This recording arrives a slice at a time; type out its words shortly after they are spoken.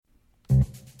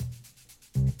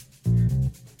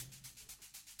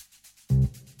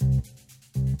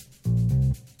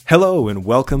Hello and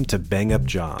welcome to Bang Up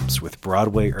Jobs with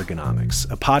Broadway Ergonomics,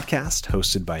 a podcast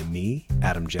hosted by me,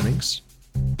 Adam Jennings.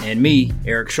 And me,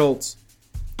 Eric Schultz.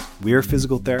 We are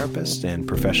physical therapists and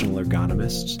professional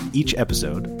ergonomists. Each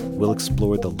episode will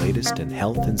explore the latest in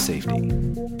health and safety.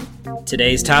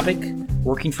 Today's topic,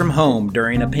 working from home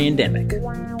during a pandemic.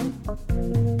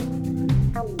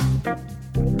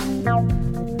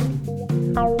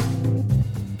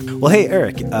 Well, hey,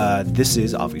 Eric, this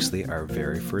is obviously our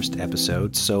very first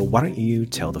episode, so why don't you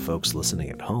tell the folks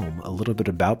listening at home a little bit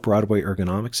about Broadway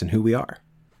Ergonomics and who we are?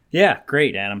 Yeah,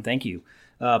 great, Adam. Thank you.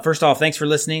 First off, thanks for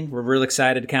listening. We're real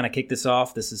excited to kind of kick this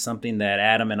off. This is something that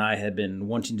Adam and I have been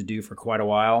wanting to do for quite a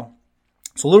while.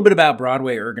 So a little bit about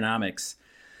Broadway Ergonomics.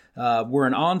 We're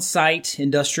an on-site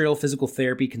industrial physical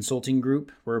therapy consulting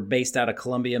group. We're based out of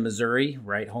Columbia, Missouri,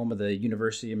 right home of the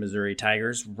University of Missouri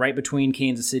Tigers, right between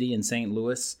Kansas City and St.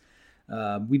 Louis.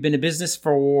 We've been in business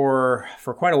for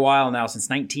quite a while now, since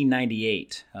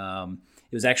 1998. It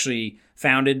was actually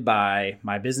founded by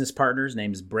my business partner. His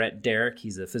name is Brett Derrick.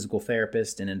 He's a physical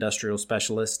therapist and industrial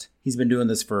specialist. He's been doing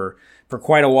this for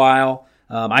quite a while.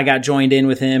 I got joined in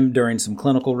with him during some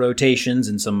clinical rotations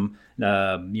and some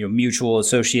mutual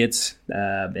associates.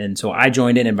 And so I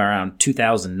joined in around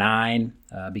 2009,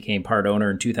 became part owner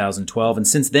in 2012. And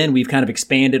since then, we've kind of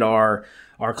expanded our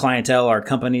clientele, our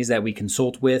companies that we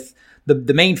consult with.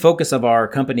 The main focus of our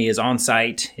company is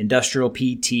on-site industrial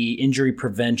PT, injury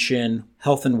prevention,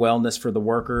 health and wellness for the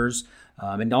workers,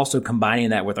 and also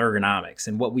combining that with ergonomics.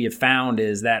 And what we have found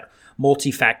is that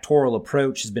multifactorial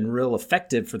approach has been real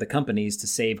effective for the companies to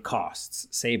save costs,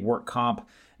 save work comp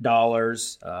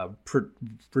dollars,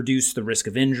 reduce the risk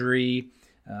of injury,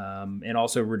 and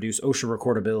also reduce OSHA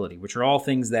recordability, which are all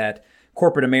things that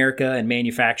corporate America and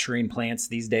manufacturing plants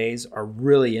these days are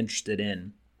really interested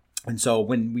in. And so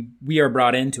when we are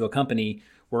brought into a company,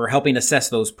 we're helping assess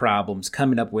those problems,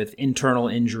 coming up with internal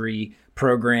injury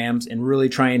programs, and really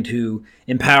trying to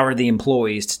empower the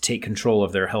employees to take control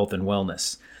of their health and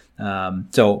wellness.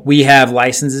 So we have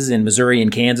licenses in Missouri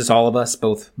and Kansas, all of us,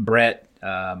 both Brett,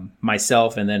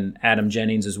 myself, and then Adam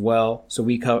Jennings as well. So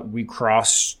we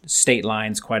cross state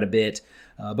lines quite a bit.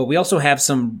 But we also have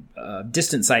some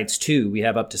distant sites too. We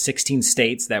have up to 16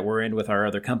 states that we're in with our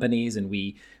other companies, and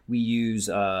we use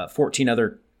 14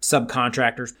 other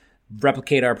subcontractors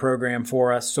replicate our program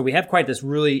for us. So we have quite this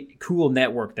really cool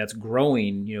network that's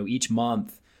growing, each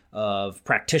month, of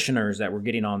practitioners that we're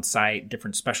getting on site,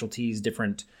 different specialties,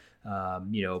 different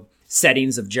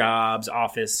settings of jobs,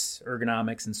 office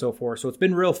ergonomics, and so forth. So it's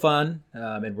been real fun,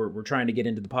 and we're trying to get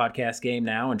into the podcast game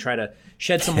now and try to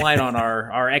shed some light on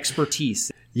our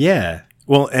expertise. Yeah.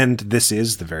 Well, and this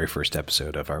is the very first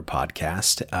episode of our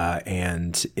podcast,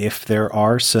 and if there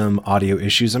are some audio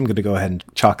issues, I'm going to go ahead and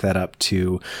chalk that up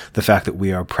to the fact that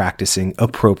we are practicing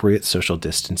appropriate social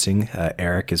distancing.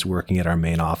 Eric is working at our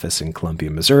main office in Columbia,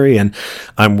 Missouri, and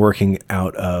I'm working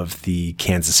out of the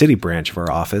Kansas City branch of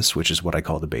our office, which is what I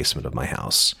call the basement of my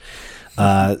house.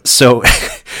 So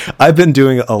I've been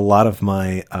doing a lot of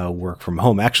my work from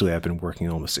home. Actually, I've been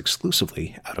working almost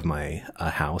exclusively out of my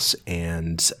house.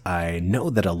 And I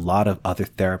know that a lot of other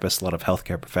therapists, a lot of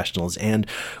healthcare professionals and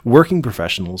working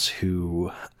professionals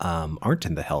who aren't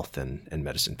in the health and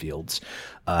medicine fields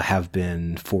have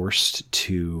been forced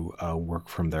to work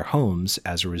from their homes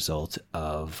as a result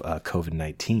of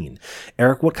COVID-19.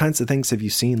 Eric, what kinds of things have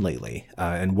you seen lately?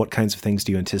 And what kinds of things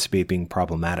do you anticipate being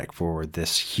problematic for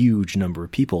this huge number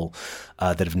of people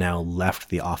that have now left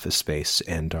the office space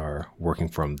and are working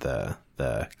from the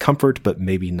comfort but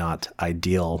maybe not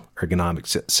ideal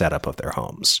ergonomic setup of their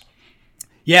homes?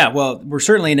 Yeah, well, we're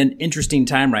certainly in an interesting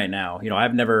time right now.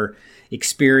 I've never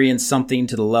experienced something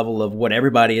to the level of what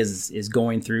everybody is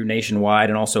going through nationwide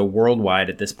and also worldwide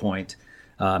at this point.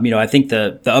 I think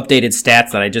the updated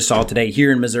stats that I just saw today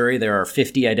here in Missouri, there are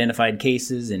 50 identified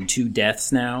cases and 2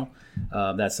 deaths now.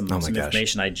 That's some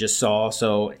information I just saw.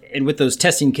 So, and with those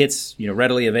testing kits,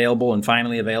 readily available and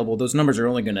finally available, those numbers are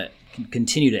only going to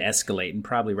continue to escalate, and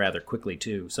probably rather quickly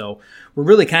too. So we're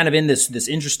really kind of in this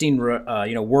interesting,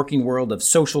 working world of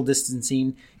social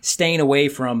distancing, staying away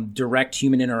from direct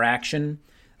human interaction.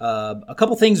 A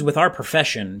couple things with our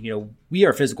profession, we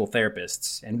are physical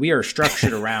therapists, and we are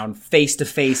structured around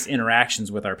face-to-face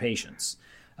interactions with our patients.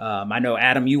 I know,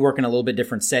 Adam, you work in a little bit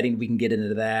different setting. We can get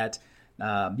into that.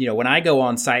 When I go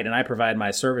on site and I provide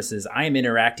my services, I am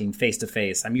interacting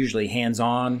face-to-face. I'm usually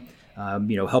hands-on,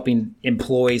 helping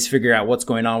employees figure out what's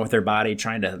going on with their body,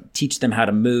 trying to teach them how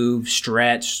to move,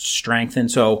 stretch, strengthen.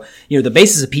 So, the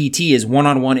basis of PT is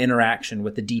one-on-one interaction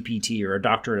with the DPT, or a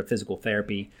doctorate of physical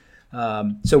therapy.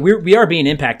 So we are being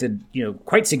impacted,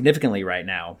 quite significantly right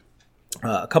now.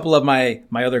 A couple of my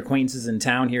other acquaintances in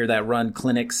town here that run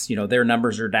clinics, their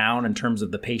numbers are down in terms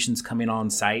of the patients coming on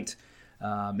site.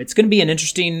 It's going to be an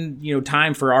interesting,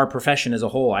 time for our profession as a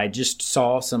whole. I just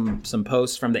saw some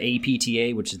posts from the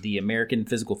APTA, which is the American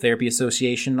Physical Therapy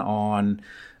Association, on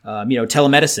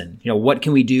telemedicine. What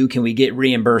can we do? Can we get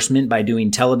reimbursement by doing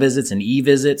televisits and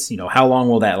e-visits? How long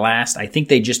will that last? I think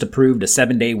they just approved a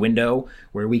 7-day window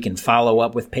where we can follow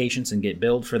up with patients and get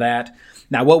billed for that.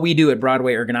 Now, what we do at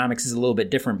Broadway Ergonomics is a little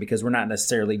bit different because we're not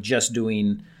necessarily just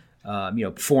doing,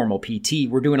 formal PT.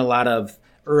 We're doing a lot of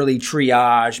early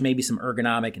triage, maybe some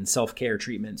ergonomic and self-care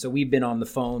treatment. So we've been on the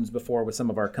phones before with some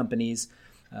of our companies.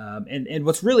 And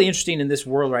what's really interesting in this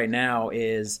world right now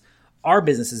is our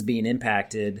business is being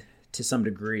impacted to some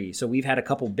degree. So we've had a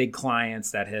couple big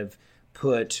clients that have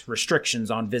put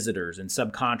restrictions on visitors and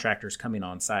subcontractors coming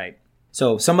on site.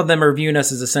 So some of them are viewing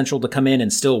us as essential to come in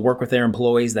and still work with their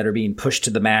employees that are being pushed to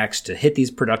the max to hit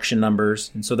these production numbers.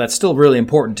 And so that's still really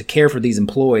important to care for these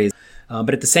employees.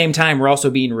 But at the same time, we're also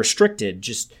being restricted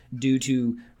just due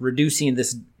to reducing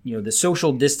this, the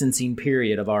social distancing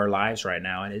period of our lives right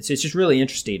now. And it's just really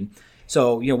interesting.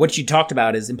 So, what you talked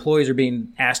about is employees are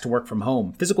being asked to work from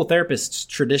home. Physical therapists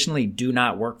traditionally do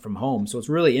not work from home. So it's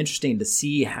really interesting to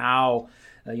see how,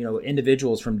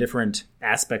 individuals from different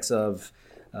aspects of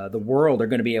the world are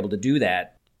going to be able to do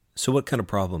that. So what kind of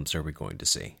problems are we going to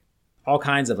see? All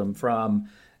kinds of them, from,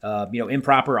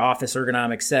 improper office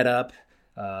ergonomic setup,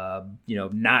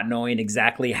 not knowing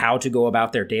exactly how to go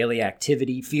about their daily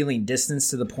activity, feeling distance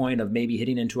to the point of maybe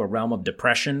hitting into a realm of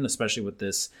depression, especially with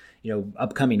this,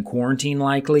 upcoming quarantine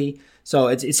likely. So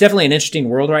it's definitely an interesting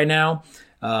world right now.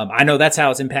 I know that's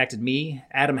how it's impacted me.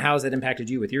 Adam, how has that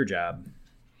impacted you with your job?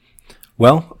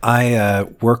 Well, I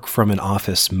work from an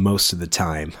office most of the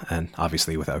time, and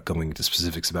obviously without going into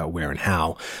specifics about where and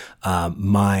how,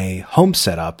 my home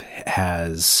setup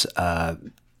has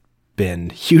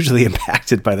been hugely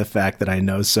impacted by the fact that I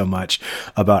know so much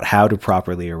about how to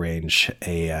properly arrange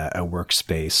a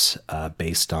workspace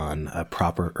based on a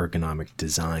proper ergonomic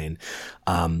design.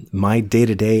 My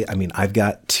day-to-day, I've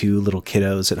got 2 little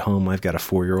kiddos at home. I've got a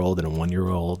 4-year-old and a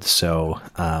 1-year-old. So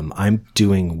I'm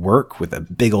doing work with a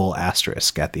big old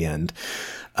asterisk at the end.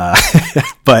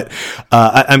 But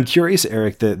I'm curious,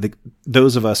 Eric,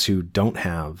 those of us who don't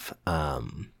have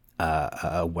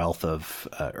a wealth of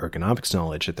ergonomics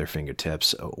knowledge at their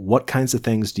fingertips, what kinds of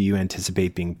things do you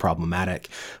anticipate being problematic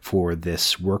for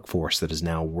this workforce that is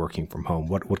now working from home?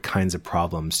 What kinds of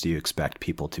problems do you expect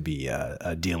people to be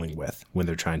dealing with when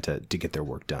they're trying to get their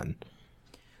work done?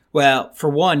 Well, for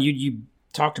one, you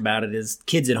talked about it, is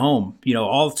kids at home.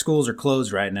 All schools are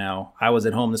closed right now. I was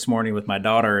at home this morning with my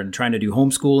daughter and trying to do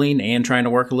homeschooling and trying to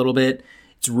work a little bit.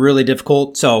 It's really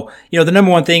difficult. So, the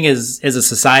number one thing is, as a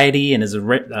society and as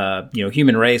a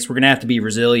human race, we're going to have to be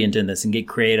resilient in this and get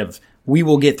creative. We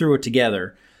will get through it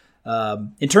together.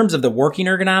 In terms of the working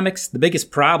ergonomics, the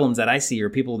biggest problems that I see are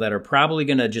people that are probably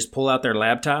going to just pull out their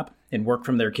laptop and work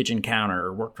from their kitchen counter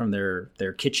or work from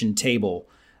their kitchen table.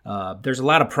 There's a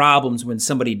lot of problems when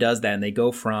somebody does that and they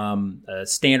go from a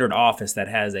standard office that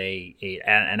has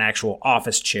an actual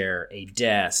office chair, a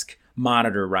desk,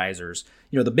 monitor risers.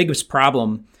 The biggest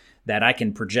problem that I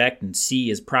can project and see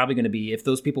is probably going to be if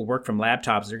those people work from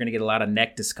laptops, they're going to get a lot of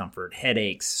neck discomfort,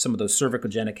 headaches, some of those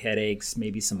cervicogenic headaches,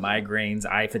 maybe some migraines,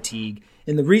 eye fatigue.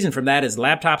 And the reason for that is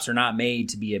laptops are not made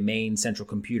to be a main central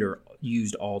computer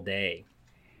used all day.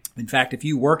 In fact, if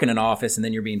you work in an office and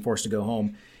then you're being forced to go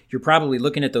home, you're probably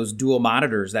looking at those dual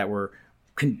monitors that were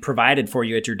provided for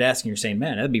you at your desk and you're saying,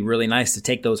 man, that'd be really nice to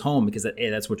take those home because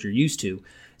that's what you're used to.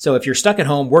 So if you're stuck at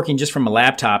home working just from a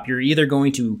laptop, you're either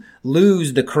going to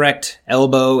lose the correct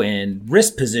elbow and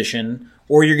wrist position,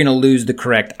 or you're going to lose the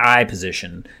correct eye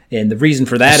position. And the reason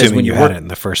for that is when you had it in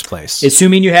the first place.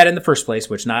 Assuming you had it in the first place,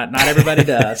 which not everybody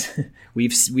does.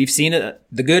 We've seen it,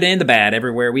 the good and the bad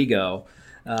everywhere we go.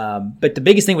 But the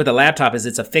biggest thing with a laptop is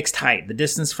it's a fixed height. The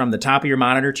distance from the top of your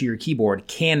monitor to your keyboard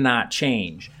cannot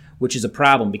change, which is a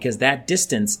problem because that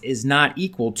distance is not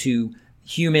equal to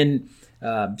human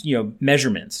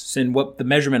measurements. And what the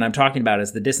measurement I'm talking about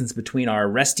is the distance between our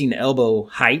resting elbow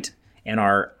height and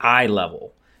our eye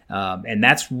level. And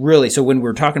that's really, so when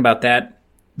we're talking about that,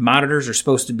 monitors are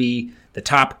supposed to be the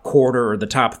top quarter or the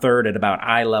top third at about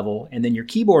eye level. And then your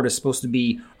keyboard is supposed to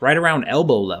be right around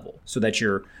elbow level so that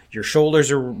your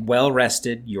shoulders are well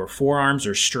rested, your forearms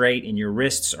are straight, and your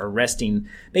wrists are resting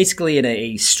basically in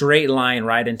a straight line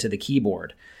right into the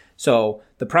keyboard. So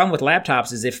the problem with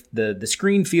laptops is if the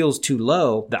screen feels too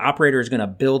low, the operator is going to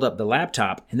build up the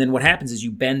laptop. And then what happens is you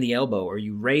bend the elbow or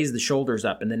you raise the shoulders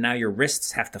up, and then now your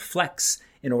wrists have to flex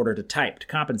in order to type to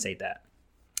compensate that.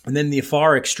 And then the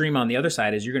far extreme on the other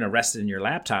side is you're going to rest in your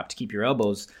laptop to keep your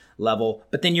elbows level,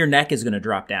 but then your neck is going to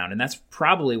drop down. And that's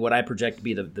probably what I project to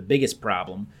be the biggest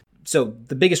problem. So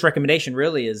the biggest recommendation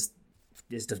really is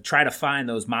to try to find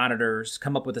those monitors,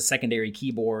 come up with a secondary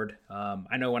keyboard.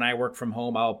 I know when I work from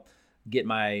home, I'll get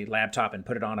my laptop and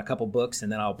put it on a couple books,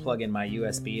 and then I'll plug in my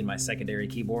USB and my secondary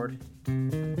keyboard.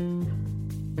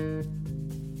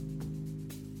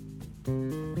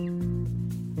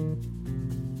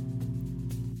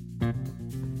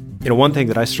 One thing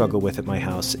that I struggle with at my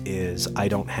house is I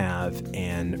don't have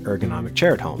an ergonomic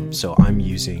chair at home. So I'm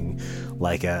using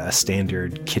like a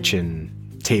standard kitchen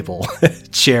table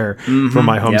chair for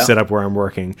my home setup where I'm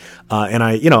working. And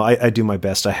I do my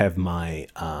best. I have my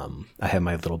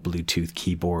little Bluetooth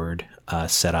keyboard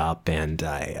set up, and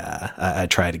I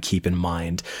try to keep in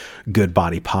mind good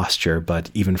body posture.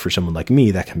 But even for someone like me,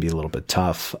 that can be a little bit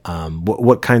tough.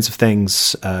 What kinds of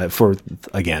things for,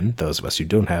 again, those of us who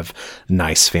don't have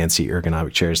nice, fancy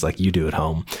ergonomic chairs like you do at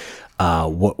home,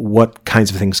 what kinds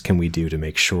of things can we do to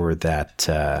make sure that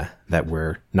that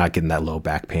we're not getting that low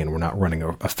back pain, we're not running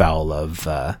afoul of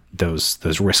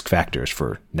those risk factors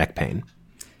for neck pain?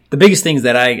 The biggest things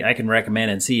that I can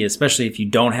recommend and see, especially if you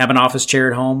don't have an office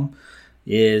chair at home,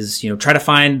 is try to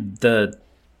find the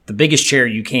biggest chair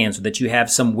you can so that you have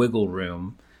some wiggle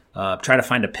room. Try to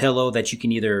find a pillow that you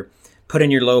can either put in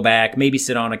your low back, maybe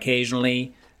sit on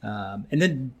occasionally, and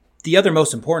then the other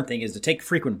most important thing is to take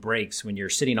frequent breaks when you're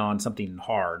sitting on something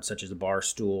hard, such as a bar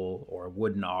stool or a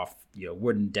wooden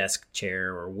desk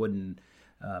chair or wooden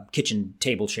kitchen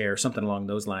table chair, something along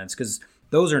those lines, because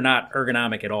those are not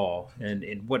ergonomic at all.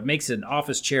 And what makes an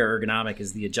office chair ergonomic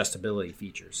is the adjustability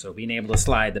features. So being able to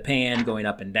slide the pan, going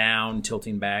up and down,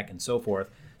 tilting back, and so forth.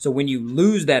 So when you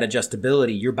lose that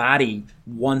adjustability, your body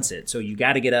wants it. So you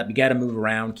got to get up, you got to move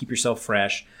around, keep yourself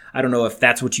fresh. I don't know if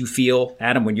that's what you feel,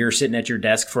 Adam, when you're sitting at your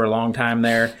desk for a long time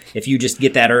there, if you just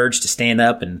get that urge to stand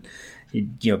up and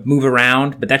move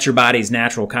around, but that's your body's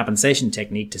natural compensation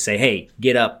technique to say, hey,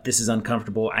 get up, this is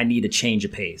uncomfortable, I need a change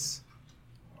of pace.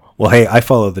 Well, hey, I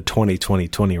follow the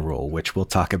 20-20-20 rule, which we'll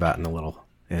talk about in a little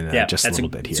bit here.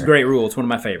 It's a great rule. It's one of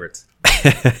my favorites.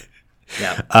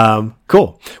 Yeah.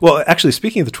 Cool. Well, actually,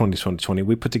 speaking of the 20-20-20,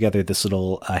 we put together this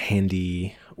little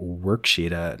handy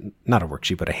worksheet, not a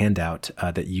worksheet, but a handout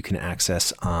that you can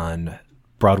access on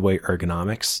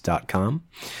BroadwayErgonomics.com.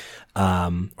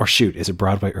 Or shoot, is it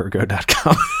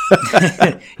BroadwayErgo.com?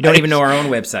 You don't even know our own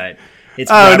website.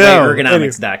 It's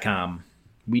BroadwayErgonomics.com.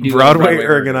 We do Broadway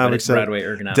Ergonomics. Broadway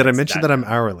Ergonomics. Did I mention that I'm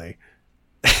hourly?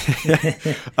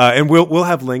 And we'll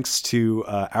have links to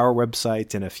our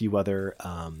website and a few other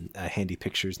handy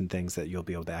pictures and things that you'll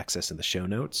be able to access in the show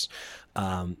notes.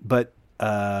 But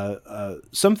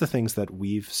some of the things that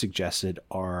we've suggested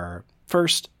are,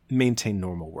 first, maintain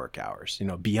normal work hours.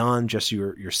 Beyond just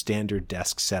your standard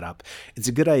desk setup, it's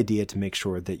a good idea to make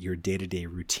sure that your day-to-day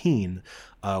routine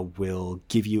will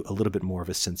give you a little bit more of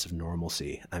a sense of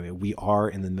normalcy. I mean, we are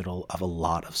in the middle of a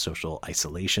lot of social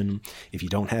isolation. If you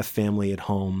don't have family at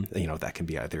home, that can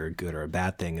be either a good or a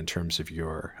bad thing in terms of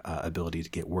your ability to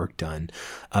get work done.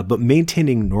 But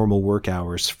maintaining normal work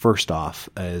hours, first off,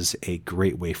 is a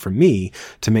great way for me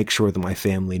to make sure that my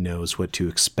family knows what to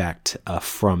expect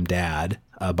from Dad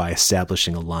by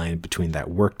establishing a line between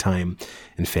that work time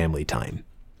and family time.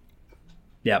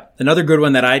 Yeah. Another good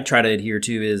one that I try to adhere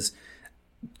to is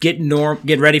get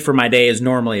ready for my day as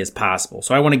normally as possible.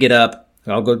 So I want to get up,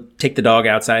 I'll go take the dog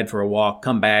outside for a walk,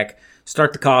 come back,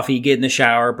 start the coffee, get in the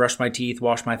shower, brush my teeth,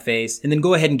 wash my face, and then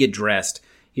go ahead and get dressed.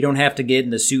 You don't have to get in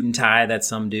the suit and tie that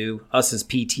some do. Us as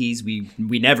PTs, we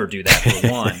never do that,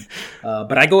 for one.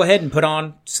 But I go ahead and put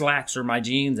on slacks or my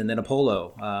jeans and then a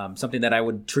polo, something that I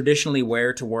would traditionally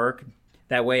wear to work.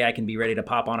 That way I can be ready to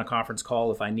pop on a conference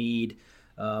call if I need.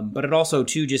 But it also,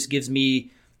 too, just gives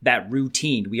me that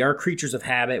routine. We are creatures of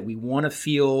habit. We want to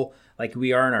feel like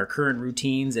we are in our current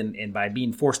routines. And by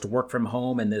being forced to work from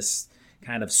home in this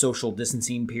kind of social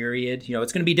distancing period,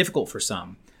 it's going to be difficult for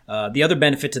some. The other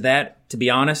benefit to that, to be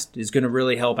honest, is going to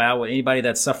really help out with anybody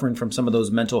that's suffering from some of those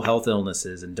mental health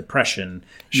illnesses and depression,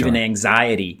 even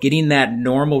anxiety. Getting that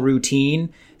normal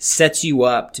routine sets you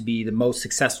up to be the most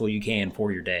successful you can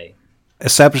for your day.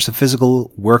 Establish a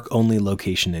physical work-only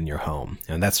location in your home,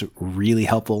 and that's really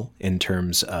helpful in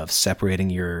terms of separating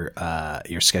your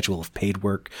schedule of paid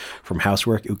work from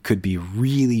housework. It could be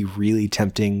really, really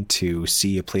tempting to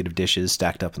see a plate of dishes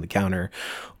stacked up on the counter,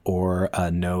 or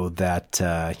know that,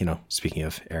 speaking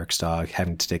of Eric's dog,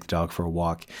 having to take the dog for a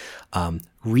walk,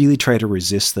 really try to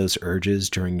resist those urges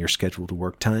during your scheduled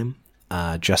work time.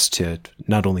 just to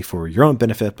not only for your own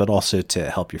benefit, but also to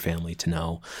help your family to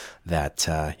know that,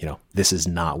 this is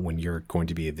not when you're going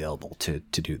to be available to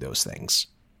do those things.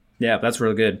 Yeah, that's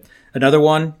really good. Another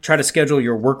one, try to schedule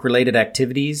your work-related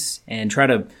activities and try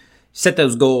to set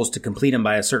those goals to complete them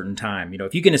by a certain time.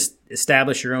 If you can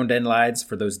establish your own deadlines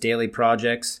for those daily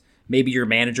projects, maybe your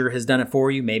manager has done it for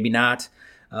you, maybe not.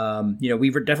 We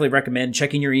definitely recommend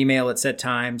checking your email at set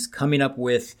times, coming up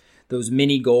with those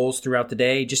mini goals throughout the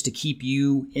day just to keep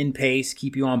you in pace,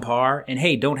 keep you on par. And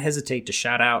hey, don't hesitate to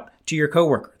shout out to your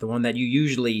coworker, the one that you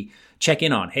usually check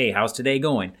in on. Hey, how's today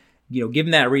going? Give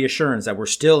them that reassurance that we're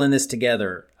still in this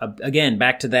together. Again,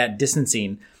 back to that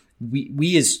distancing.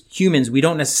 We as humans, we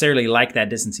don't necessarily like that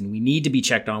distancing. We need to be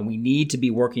checked on. We need to be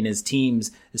working as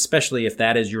teams, especially if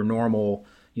that is your normal,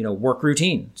 work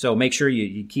routine. So make sure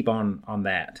you keep on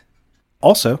that.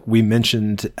 Also, we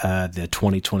mentioned the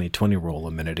 20-20-20 rule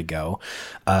a minute ago.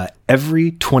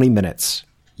 Every 20 minutes,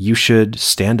 you should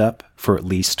stand up for at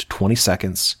least 20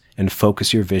 seconds and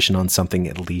focus your vision on something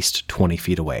at least 20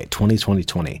 feet away.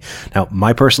 20-20-20. Now,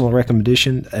 my personal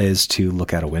recommendation is to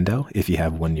look out a window if you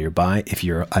have one nearby. If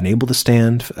you're unable to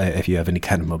stand, if you have any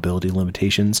kind of mobility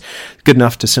limitations, good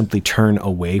enough to simply turn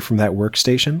away from that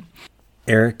workstation.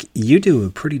 Eric, you do a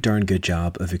pretty darn good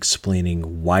job of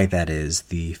explaining why that is,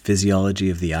 the physiology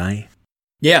of the eye.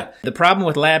 Yeah, the problem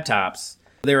with laptops,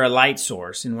 they're a light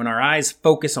source, and when our eyes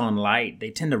focus on light, they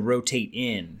tend to rotate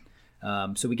in.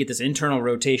 So we get this internal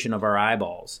rotation of our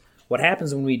eyeballs. What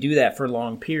happens when we do that for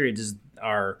long periods is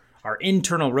our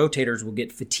internal rotators will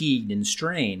get fatigued and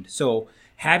strained. So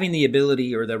having the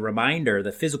ability or the reminder,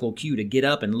 the physical cue to get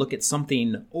up and look at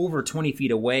something over 20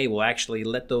 feet away will actually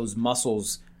let those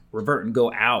muscles revert and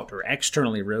go out or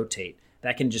externally rotate.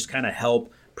 That can just kind of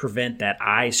help prevent that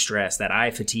eye stress, that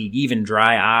eye fatigue, even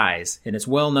dry eyes. And it's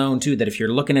well known, too, that if you're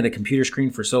looking at a computer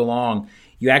screen for so long,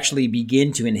 you actually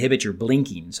begin to inhibit your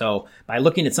blinking. So by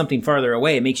looking at something farther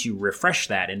away, it makes you refresh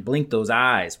that and blink those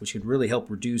eyes, which could really help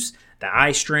reduce the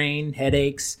eye strain,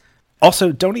 headaches.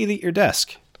 Also, don't eat at your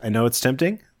desk. I know it's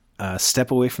tempting. Step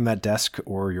away from that desk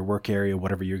or your work area,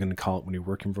 whatever you're going to call it when you're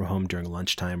working from home during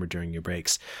lunchtime or during your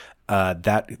breaks.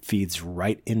 That feeds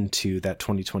right into that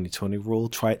 20-20-20 rule.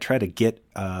 Try to get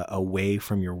away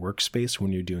from your workspace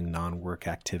when you're doing non-work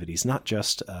activities, not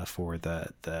just for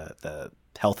the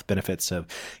health benefits of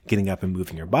getting up and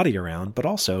moving your body around, but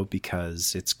also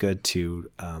because it's good to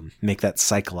make that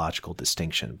psychological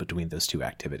distinction between those two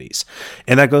activities.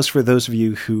 And that goes for those of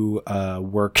you who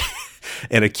work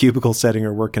in a cubicle setting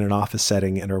or work in an office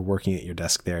setting and are working at your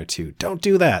desk there too. Don't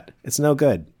do that. It's no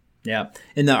good. Yeah.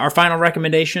 And our final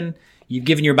recommendation, you've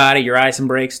given your body, your eyes some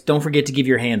breaks. Don't forget to give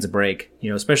your hands a break,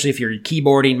 especially if you're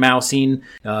keyboarding, mousing,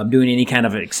 doing any kind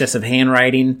of excessive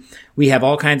handwriting. We have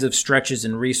all kinds of stretches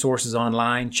and resources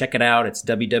online. Check it out. It's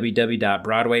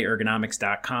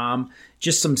www.broadwayergonomics.com.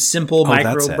 Just some simple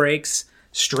micro breaks,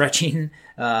 stretching,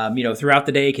 throughout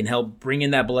the day can help bring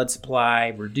in that blood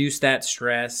supply, reduce that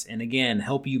stress, and again,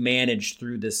 help you manage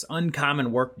through this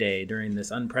uncommon workday during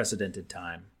this unprecedented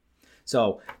time.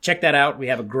 So check that out. We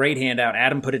have a great handout.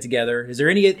 Adam put it together. Is there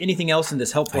anything else in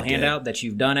this helpful handout that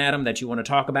you've done, Adam, that you want to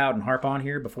talk about and harp on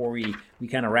here before we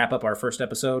kind of wrap up our first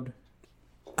episode?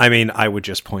 I mean, I would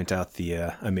just point out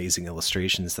the amazing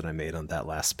illustrations that I made on that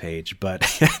last page, but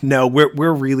no,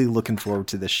 we're really looking forward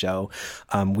to this show.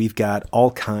 We've got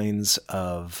all kinds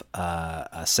of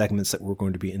segments that we're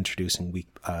going to be introducing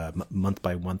month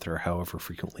by month, or however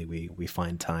frequently we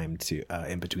find time to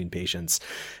in between patients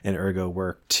and ergo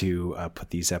work to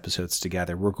put these episodes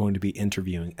together. We're going to be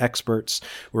interviewing experts.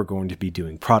 We're going to be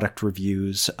doing product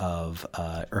reviews of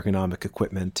ergonomic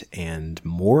equipment and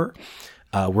more.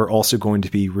 We're also going to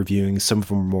be reviewing some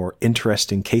of our more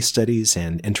interesting case studies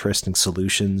and interesting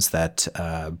solutions that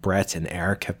Brett and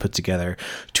Eric have put together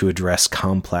to address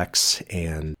complex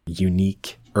and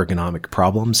unique ergonomic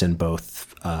problems in both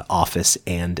office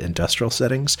and industrial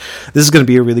settings. This is going to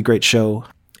be a really great show.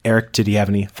 Eric, did you have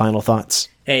any final thoughts?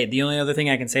 Hey, the only other thing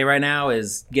I can say right now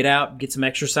is get out, get some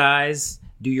exercise,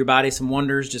 do your body some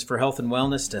wonders just for health and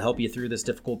wellness to help you through this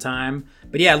difficult time.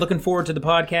 But yeah, looking forward to the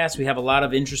podcast. We have a lot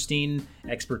of interesting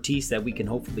expertise that we can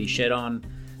hopefully shed on,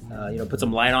 put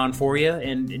some light on for you,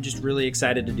 and just really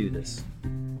excited to do this.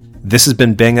 This has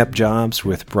been Bang Up Jobs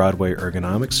with Broadway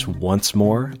Ergonomics. Once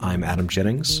more, I'm Adam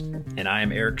Jennings. And I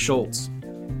am Eric Schultz.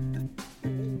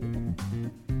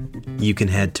 You can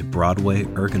head to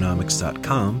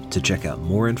BroadwayErgonomics.com to check out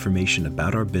more information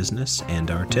about our business and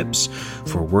our tips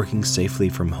for working safely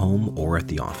from home or at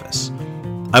the office.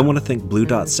 I want to thank Blue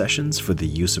Dot Sessions for the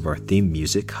use of our theme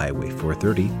music, Highway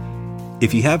 430.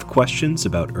 If you have questions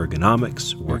about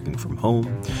ergonomics, working from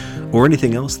home, or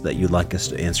anything else that you'd like us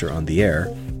to answer on the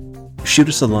air, shoot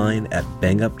us a line at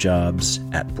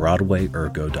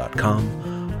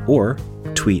bangupjobs@broadwayergo.com or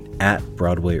tweet at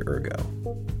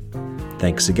BroadwayErgo.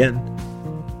 Thanks again,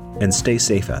 and stay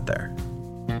safe out there.